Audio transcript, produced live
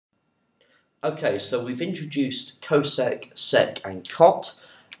Okay, so we've introduced cosec, sec and cot,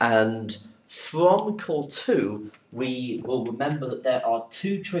 and from core 2 we will remember that there are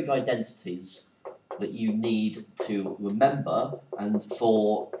two trig identities that you need to remember, and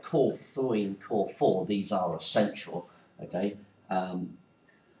for core 3 and core 4 these are essential. Okay,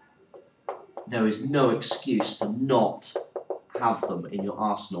 there is no excuse to not have them in your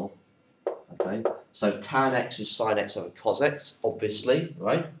arsenal. Okay, so tan x is sin x over cos x, obviously,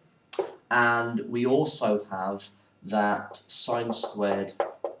 right? And we also have that sine squared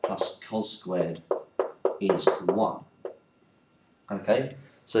plus cos squared is 1. Okay,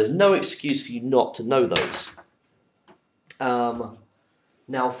 so there's no excuse for you not to know those.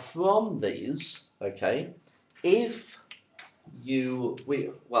 Now from these, okay,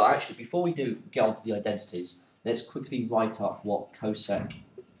 well actually before we get on to the identities, let's quickly write up what cosec,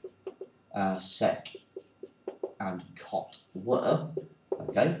 sec and cot were.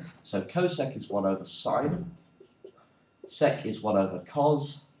 Okay, so cosec is 1 over sine, sec is 1 over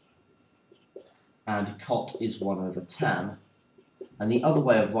cos, and cot is 1 over tan. And the other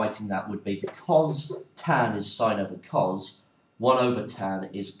way of writing that would be, because tan is sine over cos, 1 over tan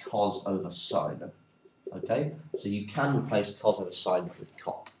is cos over sine. Okay, so you can replace cos over sine with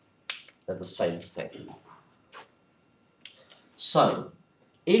cot. They're the same thing. So,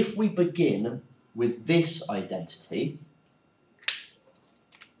 if we begin with this identity,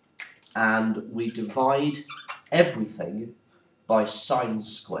 and we divide everything by sine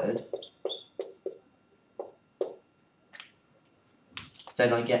squared,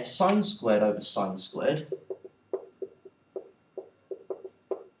 then I get sine squared over sine squared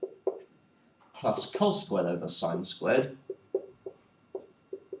plus cos squared over sine squared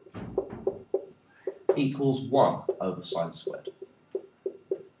equals 1 over sine squared.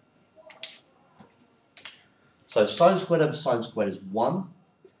 So sine squared over sine squared is 1.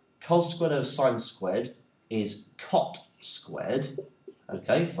 Cos squared over sine squared is cot squared,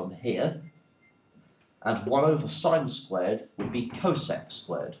 okay, from here. And 1 over sine squared would be cosec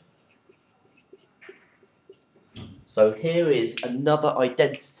squared. So here is another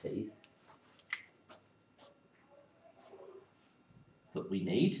identity that we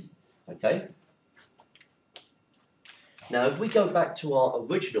need, okay? Now if we go back to our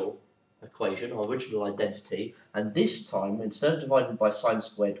original equation, our original identity, and this time, instead of dividing by sine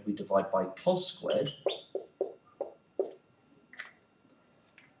squared, we divide by cos squared,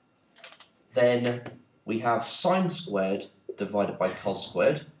 then we have sine squared divided by cos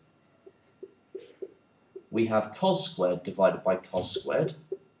squared, we have cos squared divided by cos squared,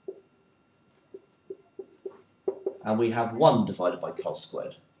 and we have 1 divided by cos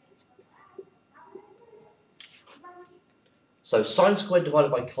squared. So sine squared divided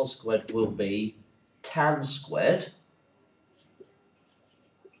by cos squared will be tan squared.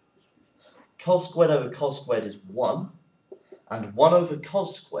 Cos squared over cos squared is 1. And 1 over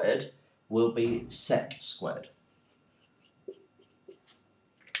cos squared will be sec squared.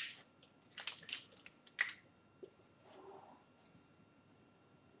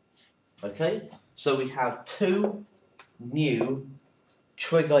 Okay, so we have two new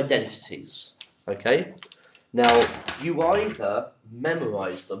trig identities. Okay, now you either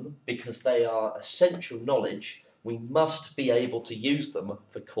memorize them because they are essential knowledge. We must be able to use them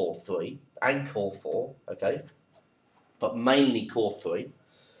for core 3 and core 4, okay, but mainly core 3.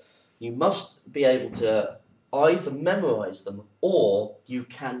 You must be able to either memorize them or you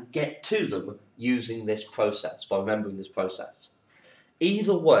can get to them using this process, by remembering this process.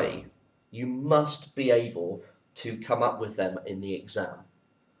 Either way, you must be able to come up with them in the exam.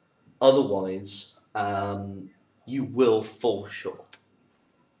 Otherwise, you will fall short.